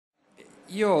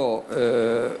Io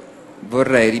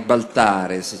vorrei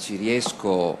ribaltare, se ci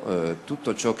riesco,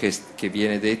 tutto ciò che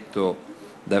viene detto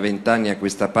da 20 anni a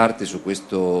questa parte su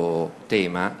questo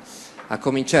tema, a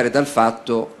cominciare dal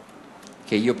fatto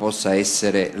che io possa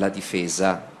essere la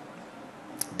difesa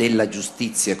della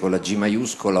giustizia con la G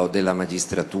maiuscola o della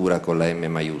magistratura con la M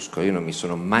maiuscola. Io non mi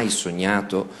sono mai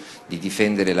sognato di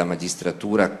difendere la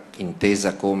magistratura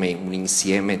intesa come un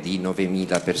insieme di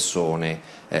 9.000 persone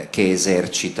che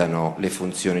esercitano le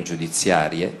funzioni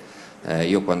giudiziarie.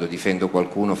 Io quando difendo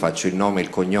qualcuno faccio il nome e il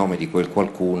cognome di quel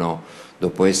qualcuno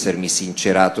dopo essermi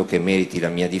sincerato che meriti la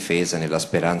mia difesa, nella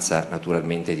speranza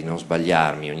naturalmente di non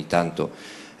sbagliarmi. Ogni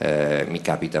tanto mi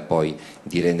capita poi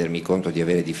di rendermi conto di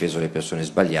avere difeso le persone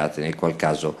sbagliate, nel qual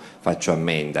caso faccio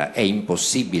ammenda. È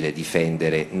impossibile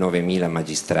difendere 9.000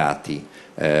 magistrati,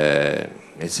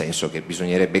 nel senso che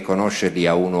bisognerebbe conoscerli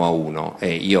a uno,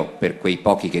 e io per quei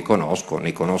pochi che conosco,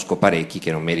 ne conosco parecchi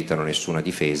che non meritano nessuna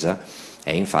difesa,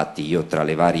 e infatti io tra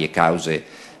le varie cause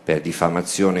per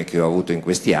diffamazione che ho avuto in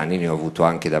questi anni ne ho avuto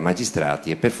anche da magistrati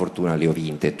e per fortuna le ho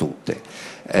vinte tutte,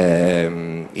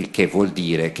 il che vuol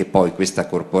dire che poi questa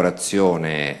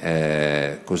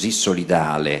corporazione così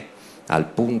solidale al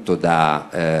punto da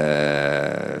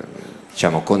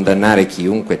condannare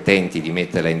chiunque tenti di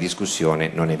metterla in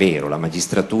discussione non è vero. La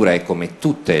magistratura è, come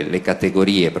tutte le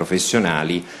categorie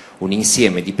professionali, un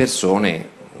insieme di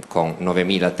persone con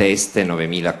 9.000 teste,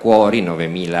 9.000 cuori,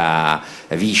 9.000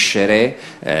 viscere,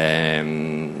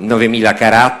 9.000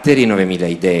 caratteri, 9.000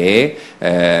 idee,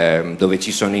 dove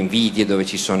ci sono invidie, dove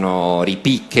ci sono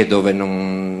ripicche, dove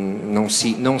non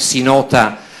si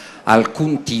nota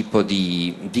alcun tipo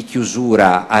di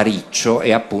chiusura a riccio,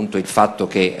 e appunto il fatto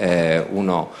che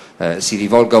uno si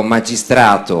rivolga a un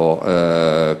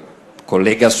magistrato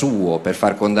collega suo per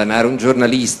far condannare un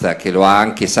giornalista che lo ha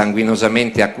anche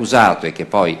sanguinosamente accusato e che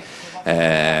poi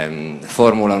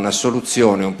formula una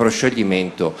soluzione, un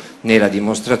proscioglimento, nella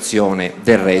dimostrazione.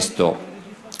 Del resto,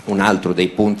 un altro dei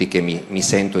punti che mi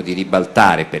sento di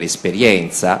ribaltare per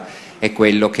esperienza è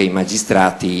quello che i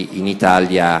magistrati in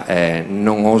Italia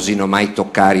non osino mai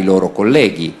toccare i loro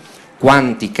colleghi.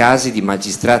 Quanti casi di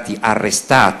magistrati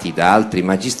arrestati da altri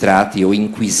magistrati o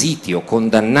inquisiti o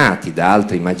condannati da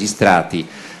altri magistrati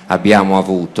abbiamo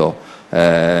avuto?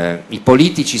 I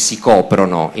politici si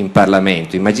coprono in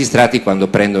Parlamento, i magistrati quando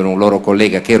prendono un loro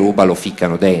collega che ruba lo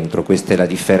ficcano dentro, questa è la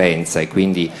differenza. E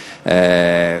quindi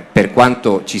per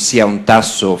quanto ci sia un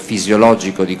tasso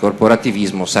fisiologico di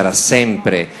corporativismo, sarà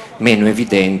sempre meno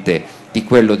evidente di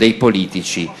quello dei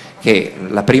politici, che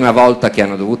la prima volta che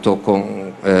hanno dovuto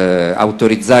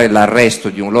autorizzare l'arresto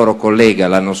di un loro collega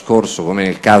l'anno scorso, come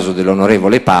nel caso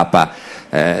dell'onorevole Papa,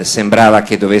 sembrava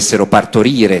che dovessero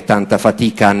partorire, tanta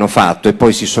fatica hanno fatto, e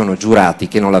poi si sono giurati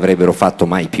che non l'avrebbero fatto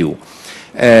mai più.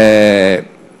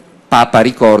 Papa,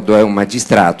 ricordo, è un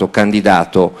magistrato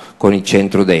candidato con il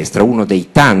centrodestra, uno dei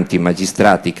tanti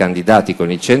magistrati candidati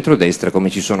con il centrodestra, come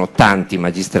ci sono tanti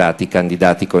magistrati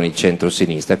candidati con il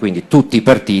centrosinistra. Quindi tutti i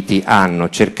partiti hanno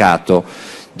cercato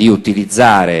di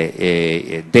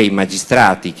utilizzare dei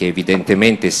magistrati che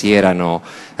evidentemente si erano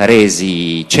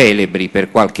resi celebri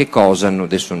per qualche cosa.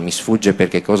 Adesso mi sfugge per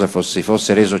che cosa si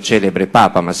fosse reso celebre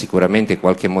Papa, ma sicuramente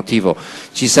qualche motivo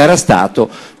ci sarà stato,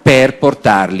 per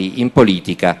portarli in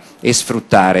politica e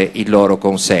sfruttare il loro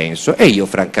consenso. E io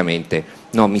francamente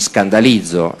non mi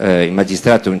scandalizzo, il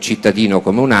magistrato è un cittadino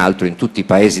come un altro. In tutti i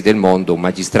paesi del mondo un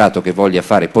magistrato che voglia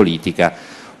fare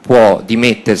politica può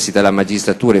dimettersi dalla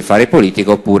magistratura e fare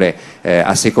politica, oppure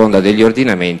a seconda degli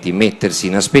ordinamenti mettersi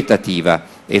in aspettativa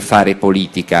e fare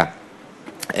politica.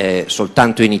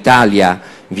 Soltanto in Italia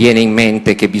viene in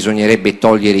mente che bisognerebbe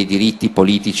togliere i diritti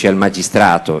politici al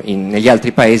magistrato. Negli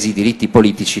altri paesi i diritti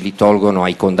politici li tolgono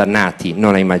ai condannati,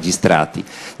 non ai magistrati.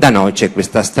 Da noi c'è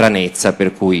questa stranezza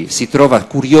per cui si trova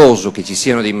curioso che ci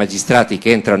siano dei magistrati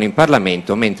che entrano in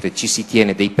Parlamento, mentre ci si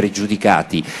tiene dei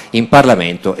pregiudicati in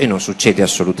Parlamento e non succede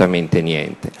assolutamente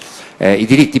niente. I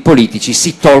diritti politici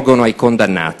si tolgono ai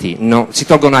condannati, si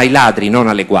tolgono ai ladri, non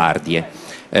alle guardie.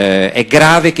 È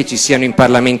grave che ci siano in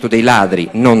Parlamento dei ladri,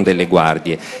 non delle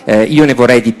guardie. Io ne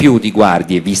vorrei di più di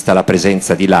guardie, vista la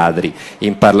presenza di ladri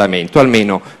in Parlamento,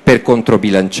 almeno per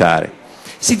controbilanciare.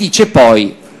 Si dice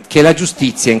poi che la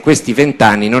giustizia in questi 20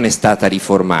 anni non è stata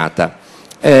riformata.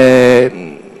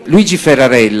 Luigi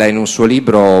Ferrarella, in un suo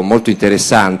libro molto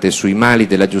interessante sui mali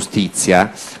della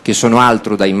giustizia, che sono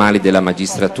altro dai mali della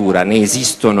magistratura, ne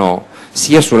esistono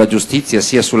sia sulla giustizia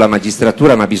sia sulla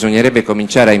magistratura, ma bisognerebbe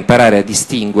cominciare a imparare a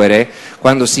distinguere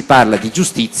quando si parla di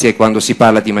giustizia e quando si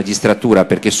parla di magistratura,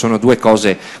 perché sono due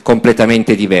cose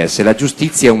completamente diverse. La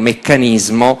giustizia è un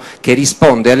meccanismo che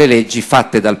risponde alle leggi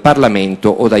fatte dal Parlamento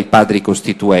o dai padri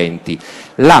costituenti.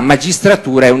 La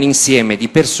magistratura è un insieme di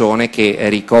persone che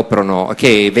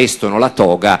vestono la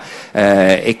toga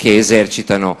e che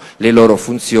esercitano le loro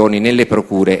funzioni nelle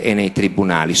procure e nei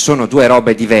tribunali. Sono due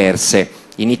robe diverse.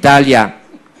 In Italia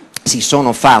si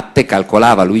sono fatte,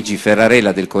 calcolava Luigi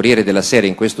Ferrarella del Corriere della Sera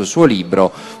in questo suo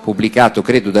libro, pubblicato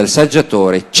credo dal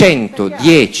Saggiatore,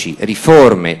 110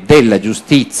 riforme della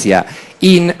giustizia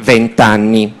in 20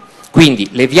 anni. Quindi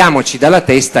leviamoci dalla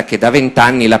testa che da 20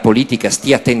 anni la politica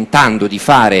stia tentando di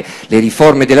fare le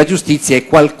riforme della giustizia e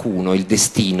qualcuno, il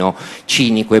destino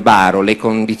cinico e baro, le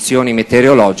condizioni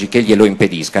meteorologiche glielo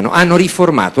impediscano. Hanno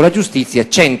riformato la giustizia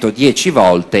 110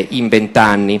 volte in 20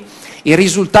 anni. Il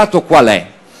risultato qual è?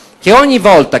 Che ogni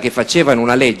volta che facevano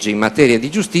una legge in materia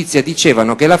di giustizia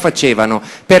dicevano che la facevano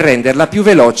per renderla più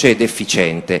veloce ed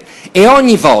efficiente, e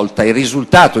ogni volta il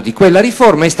risultato di quella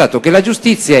riforma è stato che la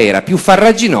giustizia era più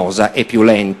farraginosa e più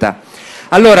lenta.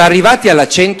 Allora, arrivati alla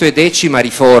 110ª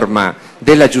riforma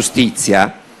della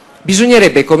giustizia,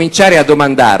 bisognerebbe cominciare a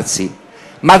domandarsi: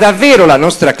 ma davvero la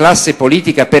nostra classe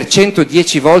politica per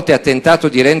 110 volte ha tentato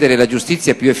di rendere la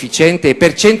giustizia più efficiente e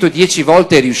per 110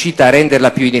 volte è riuscita a renderla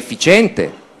più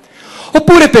inefficiente?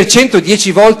 Oppure per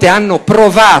 110 volte hanno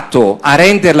provato a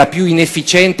renderla più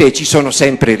inefficiente e ci sono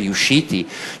sempre riusciti?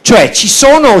 Cioè, ci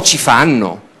sono o ci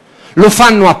fanno? Lo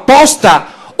fanno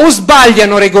apposta o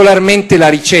sbagliano regolarmente la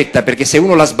ricetta? Perché se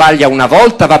uno la sbaglia una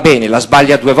volta va bene, la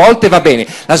sbaglia 2 volte va bene,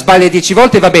 la sbaglia 10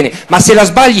 volte va bene, ma se la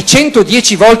sbagli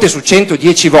 110 volte su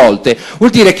 110 volte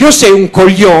vuol dire che o sei un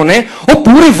coglione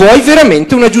oppure vuoi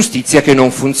veramente una giustizia che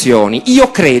non funzioni. Io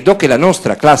credo che la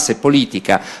nostra classe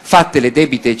politica, fatte le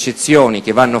debite eccezioni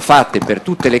che vanno fatte per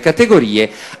tutte le categorie,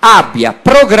 abbia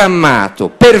programmato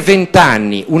per 20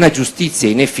 anni una giustizia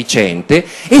inefficiente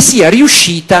e sia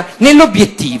riuscita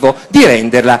nell'obiettivo di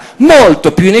renderla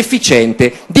molto più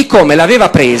inefficiente di come l'aveva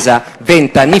presa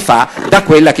 20 anni fa da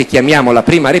quella che chiamiamo la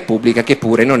Prima Repubblica, che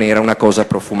pure non era una cosa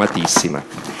profumatissima.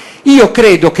 Io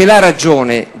credo che la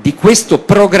ragione di questo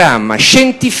programma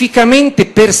scientificamente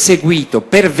perseguito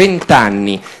per 20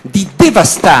 anni di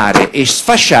devastare e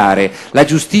sfasciare la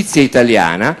giustizia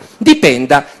italiana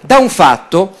dipenda da un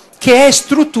fatto che è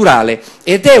strutturale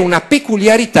ed è una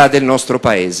peculiarità del nostro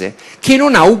Paese, che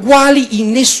non ha uguali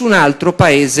in nessun altro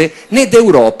Paese né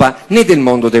d'Europa né del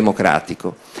mondo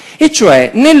democratico. E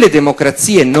cioè, nelle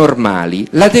democrazie normali,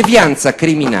 la devianza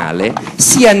criminale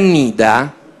si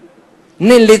annida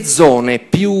nelle zone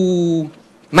più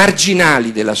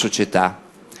marginali della società.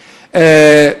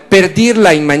 Per dirla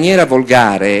in maniera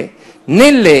volgare,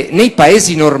 nei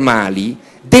paesi normali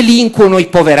delinquono i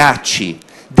poveracci,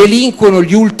 delinquono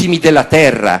gli ultimi della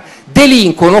terra,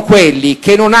 delinquono quelli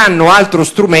che non hanno altro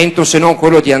strumento se non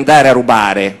quello di andare a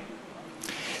rubare.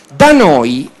 Da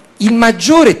noi il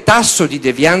maggiore tasso di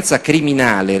devianza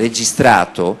criminale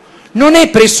registrato non è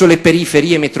presso le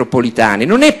periferie metropolitane,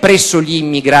 non è presso gli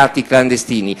immigrati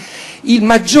clandestini. Il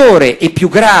maggiore e più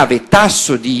grave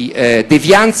tasso di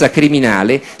devianza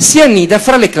criminale si annida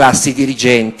fra le classi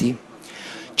dirigenti.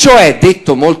 Cioè,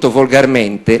 detto molto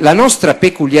volgarmente, la nostra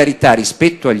peculiarità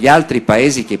rispetto agli altri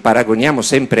paesi che paragoniamo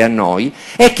sempre a noi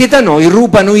è che da noi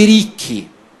rubano i ricchi,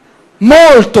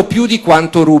 molto più di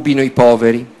quanto rubino i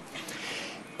poveri.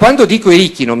 Quando dico i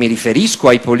ricchi non mi riferisco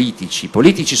ai politici. I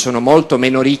politici sono molto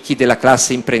meno ricchi della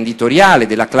classe imprenditoriale,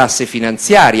 della classe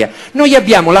finanziaria. Noi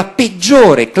abbiamo la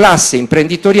peggiore classe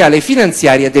imprenditoriale e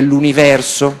finanziaria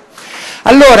dell'universo.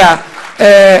 Allora,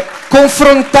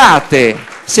 confrontate,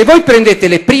 se voi prendete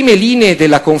le prime linee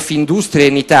della Confindustria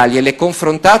in Italia e le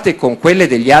confrontate con quelle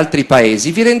degli altri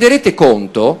paesi, vi renderete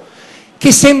conto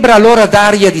che sembra l'ora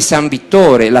d'aria di San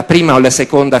Vittore, la prima o la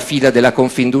seconda fila della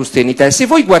Confindustria in Italia. Se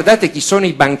voi guardate chi sono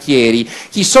i banchieri,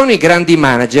 chi sono i grandi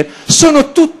manager,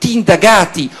 sono tutti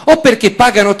indagati, o perché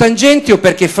pagano tangenti, o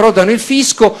perché frodano il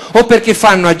fisco, o perché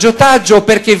fanno aggiotaggio, o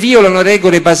perché violano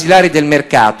regole basilari del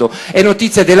mercato. È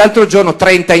notizia dell'altro giorno,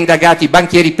 30 indagati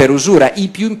banchieri per usura, i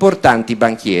più importanti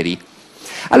banchieri.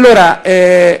 Allora,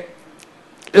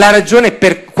 la ragione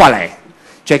per qual è?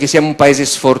 Cioè che siamo un paese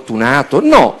sfortunato?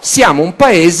 No, siamo un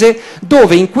paese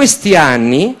dove in questi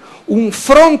anni un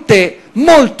fronte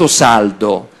molto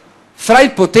saldo fra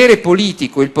il potere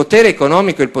politico, il potere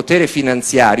economico e il potere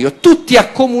finanziario, tutti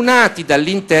accomunati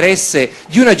dall'interesse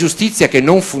di una giustizia che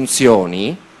non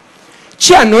funzioni,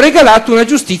 ci hanno regalato una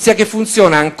giustizia che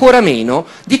funziona ancora meno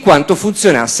di quanto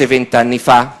funzionasse 20 anni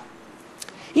fa.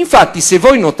 Infatti, se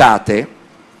voi notate,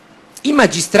 i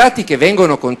magistrati che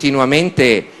vengono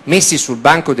continuamente messi sul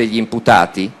banco degli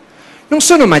imputati non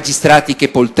sono magistrati che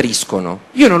poltriscono.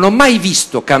 Io non ho mai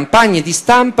visto campagne di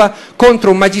stampa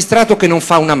contro un magistrato che non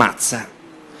fa una mazza.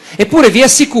 Eppure vi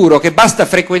assicuro che basta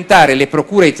frequentare le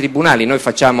procure e i tribunali, noi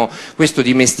facciamo questo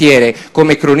di mestiere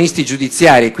come cronisti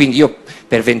giudiziari, quindi io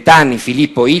per 20 anni,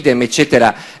 Filippo idem,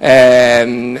 eccetera,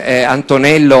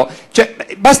 Antonello, cioè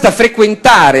basta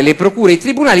frequentare le procure e i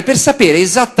tribunali per sapere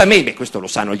esattamente, questo lo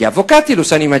sanno gli avvocati e lo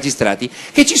sanno i magistrati,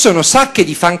 che ci sono sacche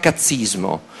di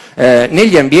fancazzismo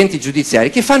negli ambienti giudiziari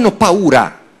che fanno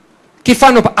paura.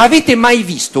 Avete mai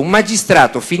visto un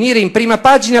magistrato finire in prima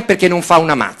pagina perché non fa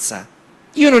una mazza?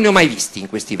 Io non ne ho mai visti in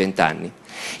questi 20 anni.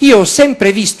 Io ho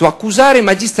sempre visto accusare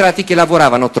magistrati che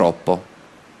lavoravano troppo.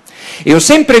 E ho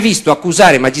sempre visto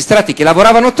accusare magistrati che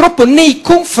lavoravano troppo nei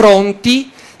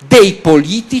confronti dei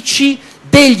politici,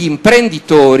 degli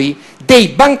imprenditori, dei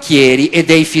banchieri e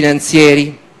dei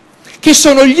finanzieri, che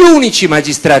sono gli unici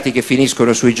magistrati che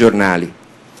finiscono sui giornali.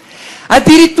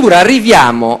 Addirittura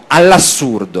arriviamo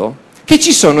all'assurdo che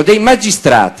ci sono dei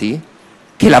magistrati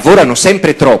che lavorano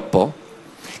sempre troppo,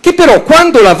 che però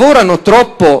quando lavorano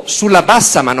troppo sulla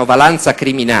bassa manovalanza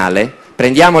criminale,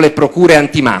 prendiamo le procure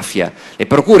antimafia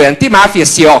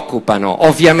si occupano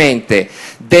ovviamente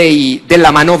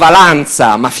della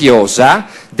manovalanza mafiosa,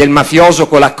 del mafioso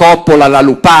con la coppola, la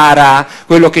lupara,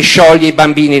 quello che scioglie i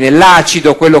bambini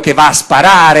nell'acido, quello che va a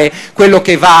sparare, quello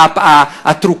che va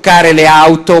a truccare le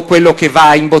auto, quello che va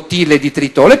a imbottirle di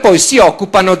tritolo, e poi si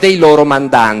occupano dei loro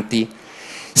mandanti.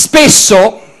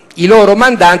 Spesso i loro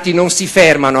mandanti non si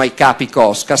fermano ai capi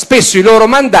cosca, spesso i loro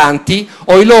mandanti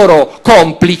o i loro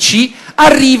complici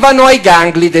arrivano ai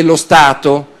gangli dello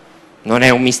Stato. Non è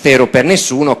un mistero per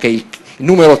nessuno che il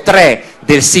numero 3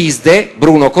 del SISDE,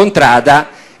 Bruno Contrada,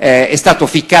 è stato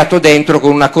ficcato dentro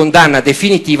con una condanna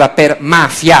definitiva per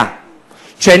mafia.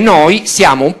 Cioè noi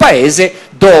siamo un paese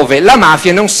dove la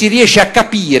mafia non si riesce a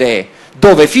capire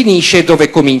dove finisce e dove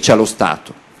comincia lo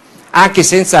Stato. Anche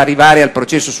senza arrivare al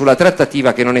processo sulla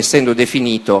trattativa che, non essendo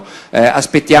definito,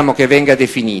 aspettiamo che venga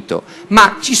definito.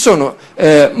 Ma ci sono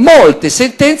molte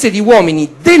sentenze di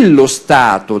uomini dello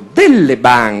Stato, delle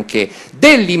banche,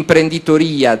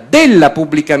 dell'imprenditoria, della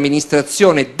pubblica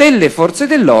amministrazione, delle forze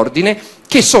dell'ordine,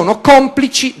 che sono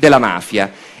complici della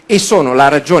mafia. E sono la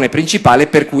ragione principale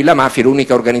per cui la mafia è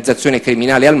l'unica organizzazione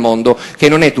criminale al mondo che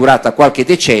non è durata qualche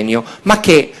decennio, ma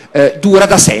che dura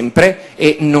da sempre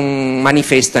e non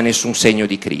manifesta nessun segno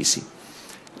di crisi.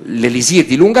 L'elisir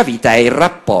di lunga vita è il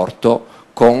rapporto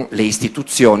con le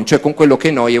istituzioni, cioè con quello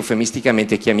che noi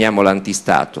eufemisticamente chiamiamo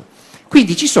l'antistato.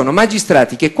 Quindi ci sono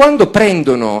magistrati che quando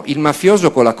prendono il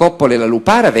mafioso con la coppola e la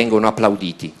lupara vengono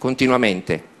applauditi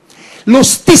continuamente. Lo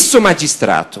stesso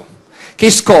magistrato che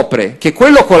scopre che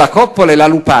quello con la coppola e la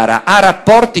lupara ha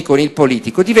rapporti con il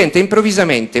politico diventa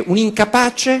improvvisamente un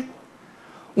incapace,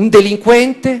 un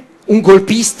delinquente, un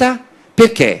golpista.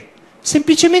 Perché?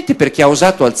 Semplicemente perché ha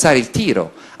osato alzare il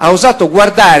tiro, ha osato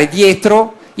guardare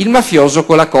dietro il mafioso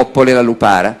con la coppola e la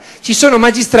lupara. Ci sono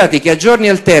magistrati che a giorni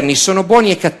alterni sono buoni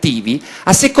e cattivi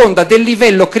a seconda del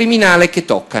livello criminale che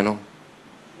toccano.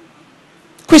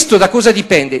 Questo da cosa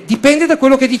dipende? Dipende da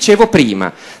quello che dicevo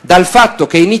prima, dal fatto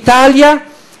che in Italia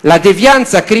la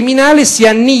devianza criminale si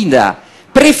annida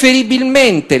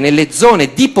preferibilmente nelle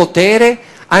zone di potere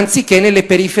anziché nelle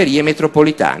periferie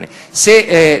metropolitane.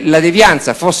 Se la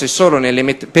devianza fosse solo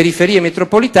nelle periferie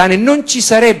metropolitane non ci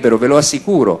sarebbero, ve lo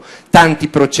assicuro, tanti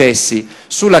processi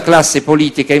sulla classe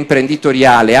politica,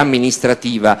 imprenditoriale,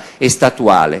 amministrativa e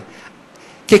statuale.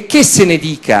 Che se ne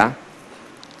dica,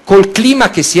 col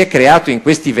clima che si è creato in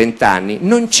questi 20 anni,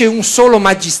 non c'è un solo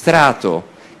magistrato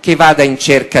che vada in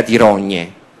cerca di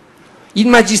rogne. Il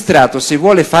magistrato, se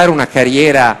vuole fare una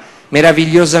carriera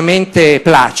meravigliosamente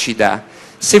placida,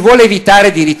 se vuole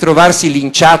evitare di ritrovarsi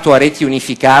linciato a reti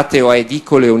unificate o a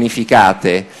edicole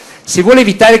unificate, se vuole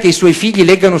evitare che i suoi figli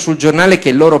leggano sul giornale che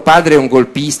il loro padre è un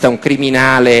golpista, un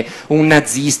criminale, un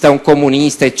nazista, un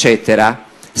comunista, eccetera,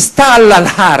 sta alla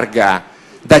larga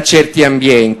da certi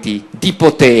ambienti di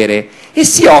potere e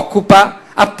si occupa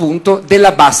appunto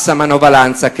della bassa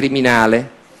manovalanza criminale.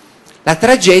 La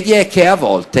tragedia è che a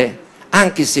volte,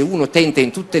 anche se uno tenta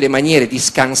in tutte le maniere di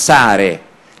scansare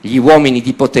gli uomini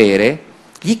di potere,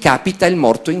 gli capita il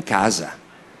morto in casa.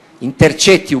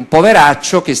 Intercetti un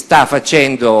poveraccio che sta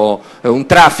facendo un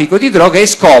traffico di droga e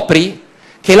scopri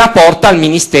che la porta al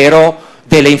Ministero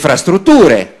delle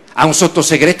Infrastrutture, a un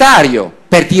sottosegretario,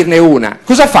 per dirne una.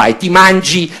 Cosa fai? Ti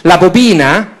mangi la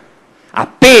bobina?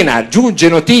 Appena giunge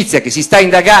notizia che si sta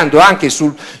indagando anche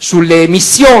sulle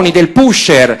missioni del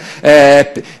pusher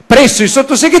presso il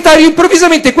sottosegretario,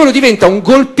 improvvisamente quello diventa un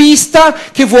golpista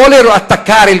che vuole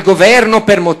attaccare il governo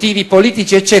per motivi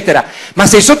politici, eccetera. Ma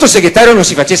se il sottosegretario non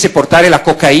si facesse portare la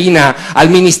cocaina al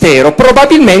ministero,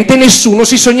 probabilmente nessuno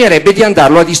si sognerebbe di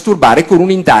andarlo a disturbare con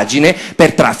un'indagine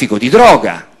per traffico di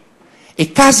droga.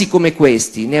 E casi come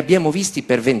questi ne abbiamo visti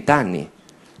per 20 anni.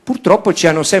 Purtroppo ci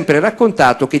hanno sempre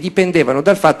raccontato che dipendevano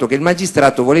dal fatto che il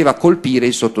magistrato voleva colpire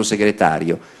il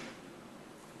sottosegretario.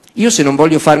 Io, se non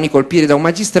voglio farmi colpire da un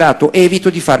magistrato, evito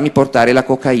di farmi portare la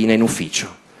cocaina in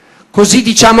ufficio. Così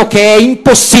diciamo che è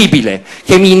impossibile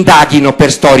che mi indaghino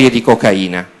per storie di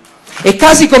cocaina. E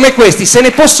casi come questi se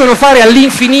ne possono fare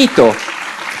all'infinito.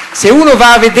 Se uno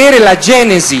va a vedere la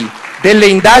genesi delle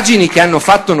indagini che hanno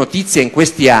fatto notizia in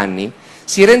questi anni,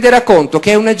 si renderà conto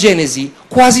che è una genesi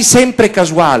quasi sempre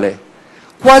casuale,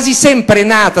 quasi sempre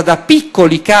nata da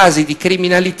piccoli casi di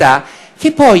criminalità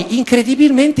che poi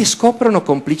incredibilmente scoprono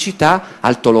complicità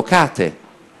altolocate.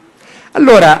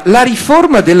 Allora, la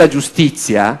riforma della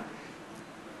giustizia,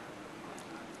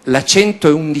 la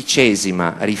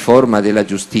 111ª riforma della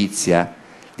giustizia,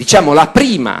 diciamo la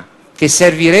prima che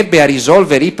servirebbe a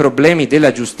risolvere i problemi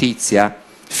della giustizia,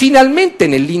 finalmente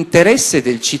nell'interesse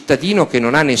del cittadino che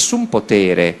non ha nessun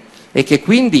potere e che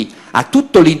quindi ha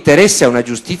tutto l'interesse a una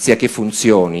giustizia che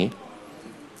funzioni,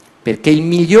 perché il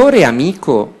migliore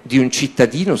amico di un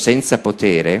cittadino senza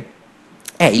potere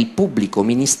è il pubblico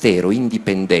ministero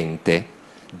indipendente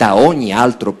da ogni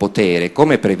altro potere,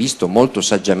 come previsto molto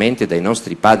saggiamente dai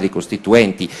nostri padri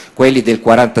costituenti, quelli del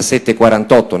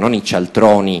 47-48, non i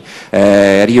cialtroni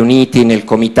riuniti nel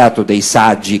comitato dei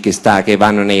saggi che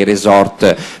vanno nei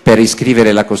resort per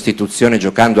riscrivere la Costituzione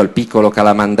giocando al piccolo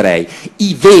calamandrei.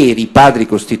 I veri padri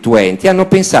costituenti hanno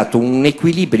pensato un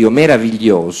equilibrio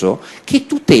meraviglioso che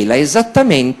tutela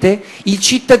esattamente il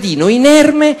cittadino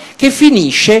inerme che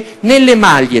finisce nelle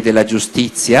maglie della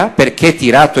giustizia perché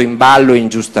tirato in ballo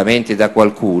ingiustamente da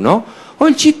qualcuno, o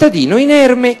il cittadino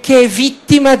inerme che è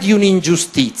vittima di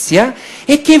un'ingiustizia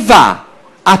e che va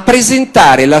a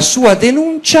presentare la sua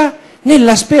denuncia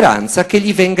nella speranza che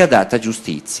gli venga data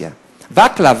giustizia.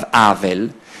 Václav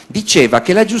Havel diceva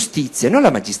che la giustizia, non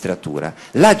la magistratura,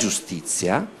 la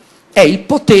giustizia è il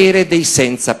potere dei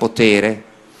senza potere.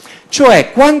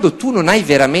 Cioè, quando tu non hai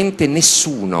veramente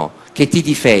nessuno che ti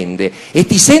difende e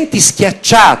ti senti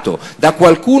schiacciato da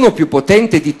qualcuno più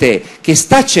potente di te che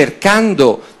sta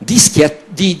cercando di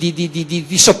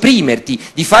sopprimerti,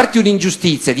 di farti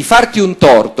un'ingiustizia, di farti un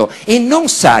torto e non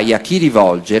sai a chi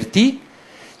rivolgerti,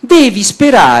 devi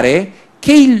sperare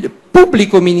che il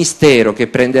pubblico ministero che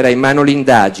prenderà in mano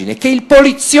l'indagine, che il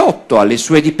poliziotto alle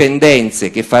sue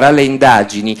dipendenze che farà le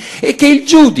indagini e che il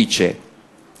giudice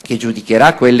che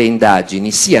giudicherà quelle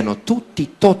indagini siano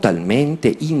tutti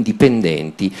totalmente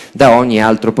indipendenti da ogni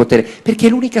altro potere, perché è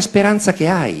l'unica speranza che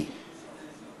hai.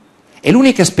 È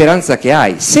l'unica speranza che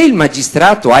hai. Se il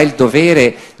magistrato ha il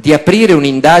dovere di aprire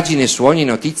un'indagine su ogni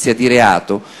notizia di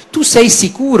reato, tu sei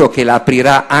sicuro che la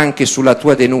aprirà anche sulla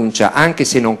tua denuncia, anche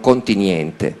se non conti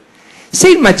niente. Se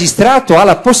il magistrato ha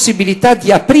la possibilità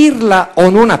di aprirla o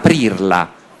non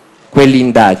aprirla,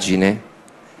 quell'indagine,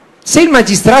 se il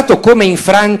magistrato, come in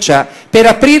Francia, per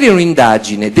aprire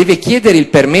un'indagine deve chiedere il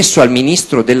permesso al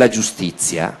ministro della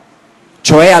giustizia,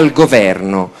 cioè al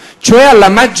governo, cioè alla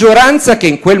maggioranza che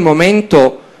in quel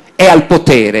momento è al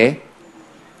potere,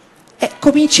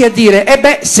 cominci a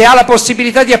dire, se ha la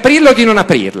possibilità di aprirla o di non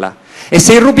aprirla. E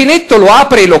se il rubinetto lo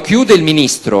apre e lo chiude il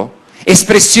ministro,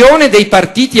 espressione dei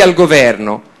partiti al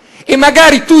governo, e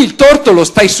magari tu il torto lo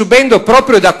stai subendo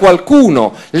proprio da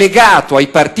qualcuno legato ai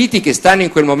partiti che stanno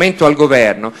in quel momento al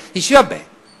governo, dici vabbè,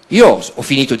 io ho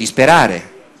finito di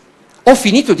sperare,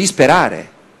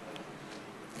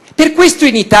 Per questo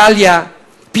in Italia,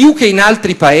 più che in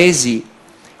altri paesi,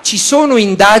 ci sono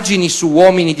indagini su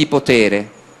uomini di potere,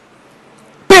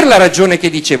 per la ragione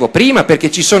che dicevo prima, perché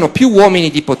ci sono più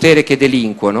uomini di potere che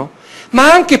delinquono,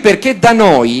 ma anche perché da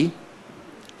noi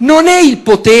non è il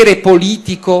potere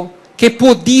politico che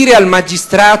può dire al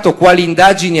magistrato quali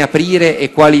indagini aprire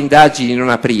e quali indagini non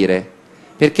aprire,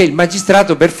 perché il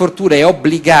magistrato per fortuna è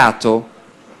obbligato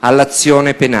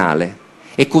all'azione penale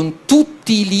e con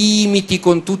tutti i limiti,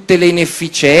 con tutte le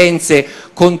inefficienze,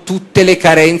 con tutte le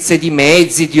carenze di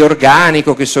mezzi, di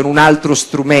organico, che sono un altro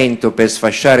strumento per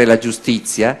sfasciare la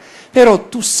giustizia, però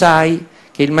tu sai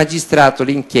che il magistrato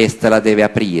l'inchiesta la deve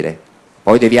aprire,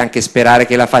 poi devi anche sperare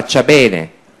che la faccia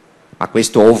bene, ma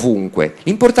questo ovunque.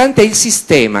 L'importante è il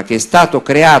sistema che è stato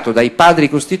creato dai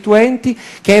padri costituenti,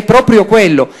 che è proprio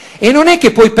quello, e non è che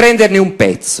puoi prenderne un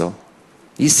pezzo.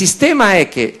 Il sistema è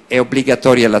che è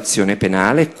obbligatoria l'azione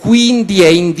penale, quindi è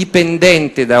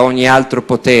indipendente da ogni altro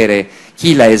potere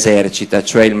chi la esercita,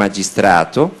 cioè il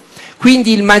magistrato,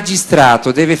 quindi il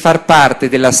magistrato deve far parte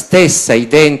della stessa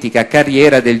identica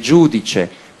carriera del giudice.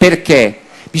 Perché?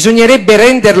 Bisognerebbe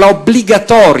renderla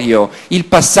obbligatorio il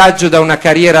passaggio da una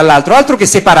carriera all'altra, altro che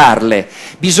separarle.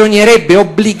 Bisognerebbe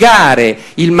obbligare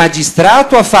il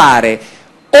magistrato a fare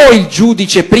o il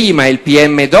giudice prima e il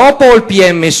PM dopo, o il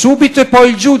PM subito e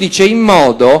poi il giudice, in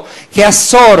modo che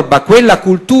assorba quella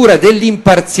cultura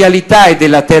dell'imparzialità e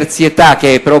della terzietà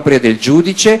che è propria del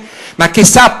giudice, ma che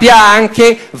sappia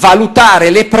anche valutare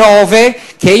le prove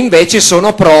che invece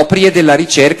sono proprie della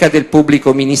ricerca del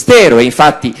pubblico ministero. E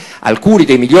infatti alcuni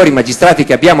dei migliori magistrati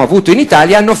che abbiamo avuto in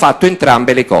Italia hanno fatto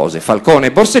entrambe le cose. Falcone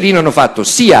e Borsellino hanno fatto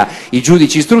sia i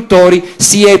giudici istruttori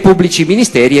sia i pubblici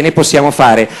ministeri, e ne possiamo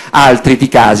fare altri di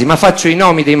casi, ma faccio i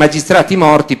nomi dei magistrati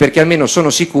morti perché almeno sono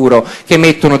sicuro che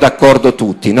mettono d'accordo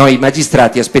tutti. Noi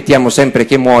magistrati aspettiamo sempre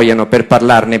che muoiano per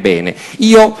parlarne bene.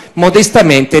 Io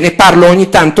modestamente ne parlo ogni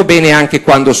tanto bene anche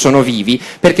quando sono vivi,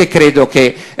 perché credo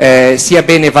che sia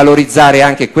bene valorizzare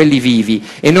anche quelli vivi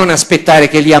e non aspettare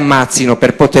che li ammazzino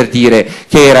per poter dire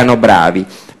che erano bravi.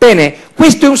 Bene,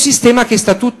 questo è un sistema che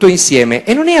sta tutto insieme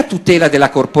e non è a tutela della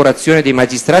corporazione dei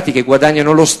magistrati, che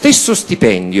guadagnano lo stesso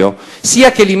stipendio,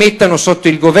 sia che li mettano sotto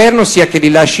il governo, sia che li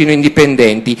lasciano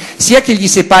indipendenti, sia che gli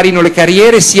separino le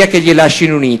carriere, sia che gli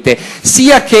lasciano unite,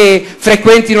 sia che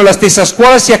frequentino la stessa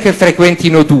scuola, sia che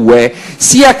frequentino due,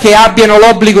 sia che abbiano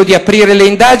l'obbligo di aprire le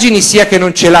indagini, sia che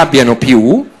non ce l'abbiano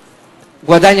più.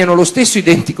 Guadagnano lo stesso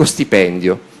identico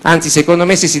stipendio, anzi secondo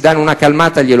me se si danno una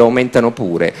calmata glielo aumentano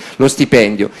pure lo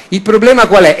stipendio. Il problema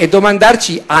qual è? È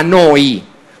domandarci a noi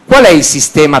qual è il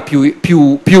sistema più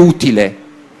utile.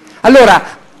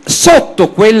 Allora, sotto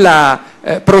quella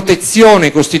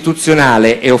protezione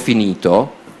costituzionale, e ho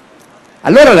finito,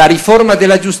 allora la riforma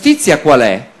della giustizia qual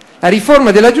è? La riforma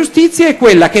della giustizia è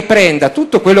quella che prenda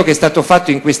tutto quello che è stato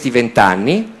fatto in questi 20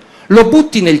 anni, lo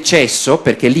butti nel cesso,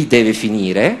 perché lì deve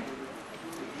finire,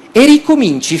 e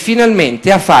ricominci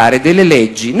finalmente a fare delle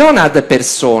leggi non ad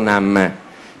personam,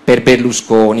 per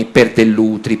Berlusconi, per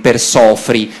Dell'Utri, per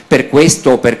Sofri, per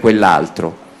questo o per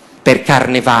quell'altro, per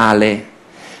Carnevale,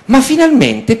 ma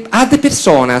finalmente ad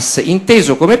personas,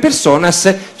 inteso come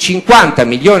personas 50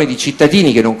 milioni di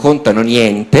cittadini che non contano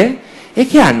niente e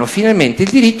che hanno finalmente il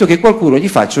diritto che qualcuno gli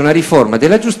faccia una riforma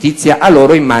della giustizia a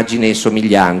loro immagine e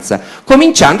somiglianza,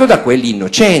 cominciando da quelli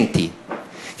innocenti,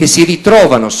 che si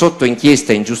ritrovano sotto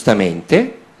inchiesta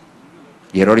ingiustamente.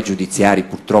 Gli errori giudiziari,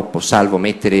 purtroppo, salvo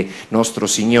mettere nostro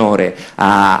Signore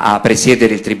a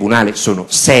presiedere il tribunale, sono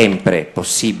sempre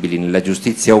possibili nella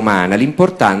giustizia umana.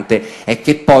 L'importante è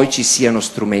che poi ci siano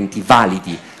strumenti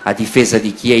validi a difesa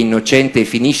di chi è innocente e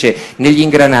finisce negli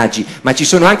ingranaggi, ma ci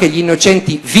sono anche gli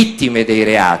innocenti vittime dei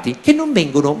reati che non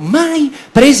vengono mai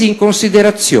presi in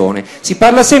considerazione. Si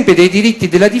parla sempre dei diritti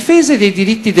della difesa e dei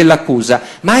diritti dell'accusa,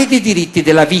 mai dei diritti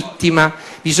della vittima.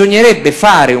 Bisognerebbe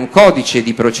fare un codice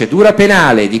di procedura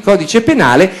penale e di codice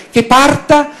penale che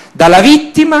parta dalla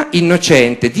vittima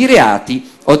innocente di reati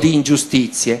o di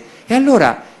ingiustizie. E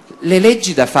allora le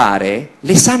leggi da fare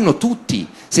le sanno tutti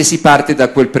se si parte da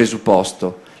quel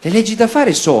presupposto. Le leggi da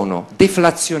fare sono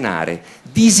deflazionare,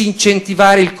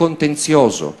 disincentivare il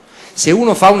contenzioso. Se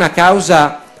uno fa una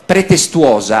causa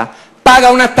pretestuosa, paga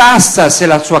una tassa se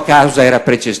la sua causa era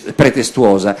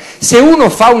pretestuosa. Se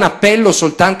uno fa un appello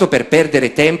soltanto per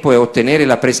perdere tempo e ottenere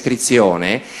la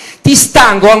prescrizione, ti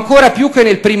stango ancora più che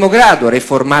nel primo grado,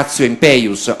 reformatio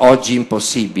impeius, oggi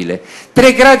impossibile.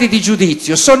 3 gradi di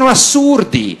giudizio sono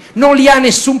assurdi, non li ha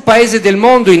nessun paese del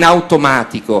mondo in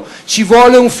automatico, ci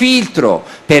vuole un filtro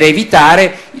per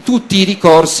evitare tutti i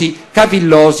ricorsi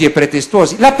cavillosi e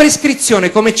pretestuosi. La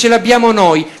prescrizione come ce l'abbiamo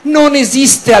noi non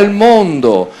esiste al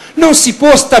mondo. Non si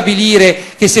può stabilire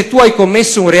che se tu hai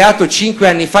commesso un reato 5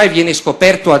 anni fa e viene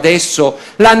scoperto adesso,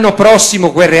 l'anno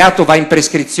prossimo quel reato va in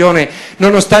prescrizione,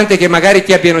 nonostante che magari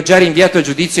ti abbiano già rinviato a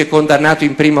giudizio e condannato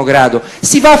in primo grado.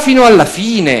 Si va fino alla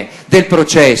fine del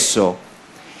processo.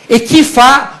 E chi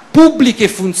fa pubbliche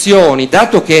funzioni,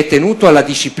 dato che è tenuto alla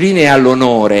disciplina e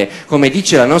all'onore, come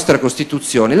dice la nostra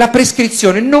Costituzione, la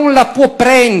prescrizione non la può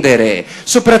prendere,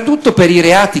 soprattutto per i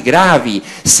reati gravi.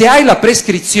 Se hai la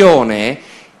prescrizione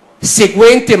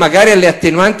seguente magari alle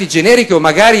attenuanti generiche o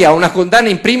magari a una condanna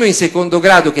in primo e in secondo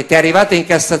grado che ti è arrivata in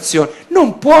Cassazione,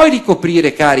 non puoi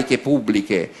ricoprire cariche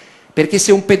pubbliche. Perché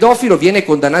se un pedofilo viene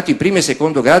condannato in primo e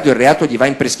secondo grado e il reato gli va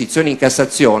in prescrizione in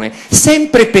Cassazione,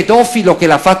 sempre pedofilo che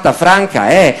l'ha fatta franca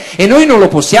è, e noi non lo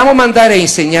possiamo mandare a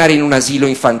insegnare in un asilo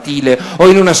infantile o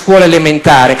in una scuola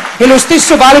elementare. E lo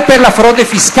stesso vale per la frode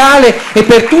fiscale e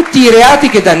per tutti i reati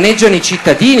che danneggiano i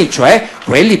cittadini, cioè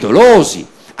quelli dolosi.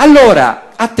 Allora,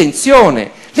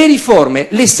 attenzione, le riforme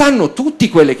le sanno tutti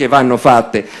quelle che vanno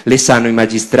fatte, le sanno i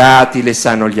magistrati, le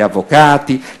sanno gli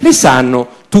avvocati, le sanno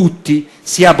tutti.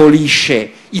 Si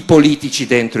abolisce i politici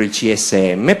dentro il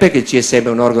CSM, perché il CSM è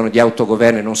un organo di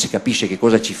autogoverno e non si capisce che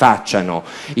cosa ci facciano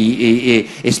i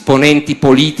esponenti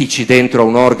politici dentro a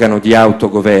un organo di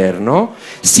autogoverno.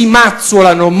 Si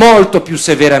mazzolano molto più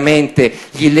severamente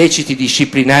gli illeciti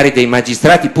disciplinari dei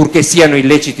magistrati, purché siano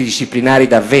illeciti disciplinari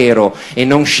davvero e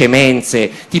non scemenze,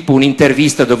 tipo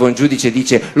un'intervista dove un giudice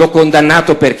dice l'ho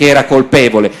condannato perché era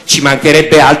colpevole. Ci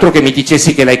mancherebbe altro che mi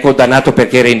dicessi che l'hai condannato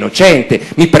perché era innocente,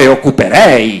 mi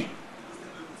preoccuperei.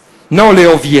 Non le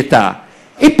ovvietà.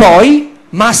 E poi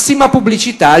massima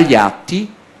pubblicità agli atti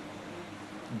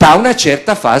da una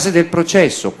certa fase del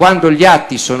processo. Quando gli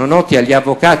atti sono noti agli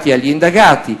avvocati e agli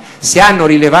indagati, se hanno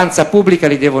rilevanza pubblica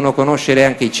li devono conoscere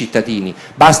anche i cittadini.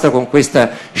 Basta con questa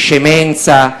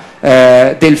scemenza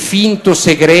del finto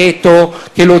segreto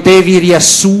che lo devi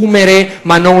riassumere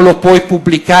ma non lo puoi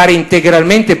pubblicare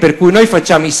integralmente, per cui noi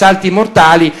facciamo i salti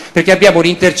mortali perché abbiamo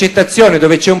un'intercettazione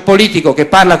dove c'è un politico che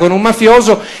parla con un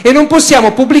mafioso e non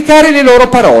possiamo pubblicare le loro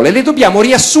parole, le dobbiamo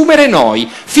riassumere noi.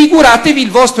 Figuratevi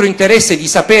il vostro interesse di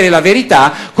sapere la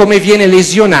verità come viene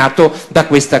lesionato da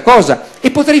questa cosa. E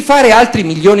potrei fare altri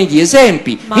milioni di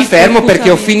esempi. Mi fermo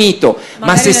perché ho finito.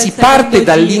 Ma se si parte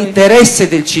dall'interesse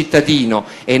del cittadino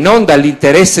e non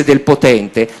dall'interesse del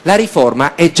potente, la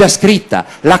riforma è già scritta,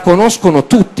 la conoscono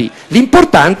tutti.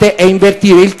 L'importante è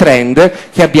invertire il trend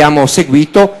che abbiamo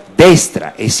seguito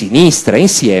destra e sinistra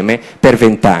insieme per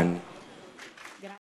 20 anni.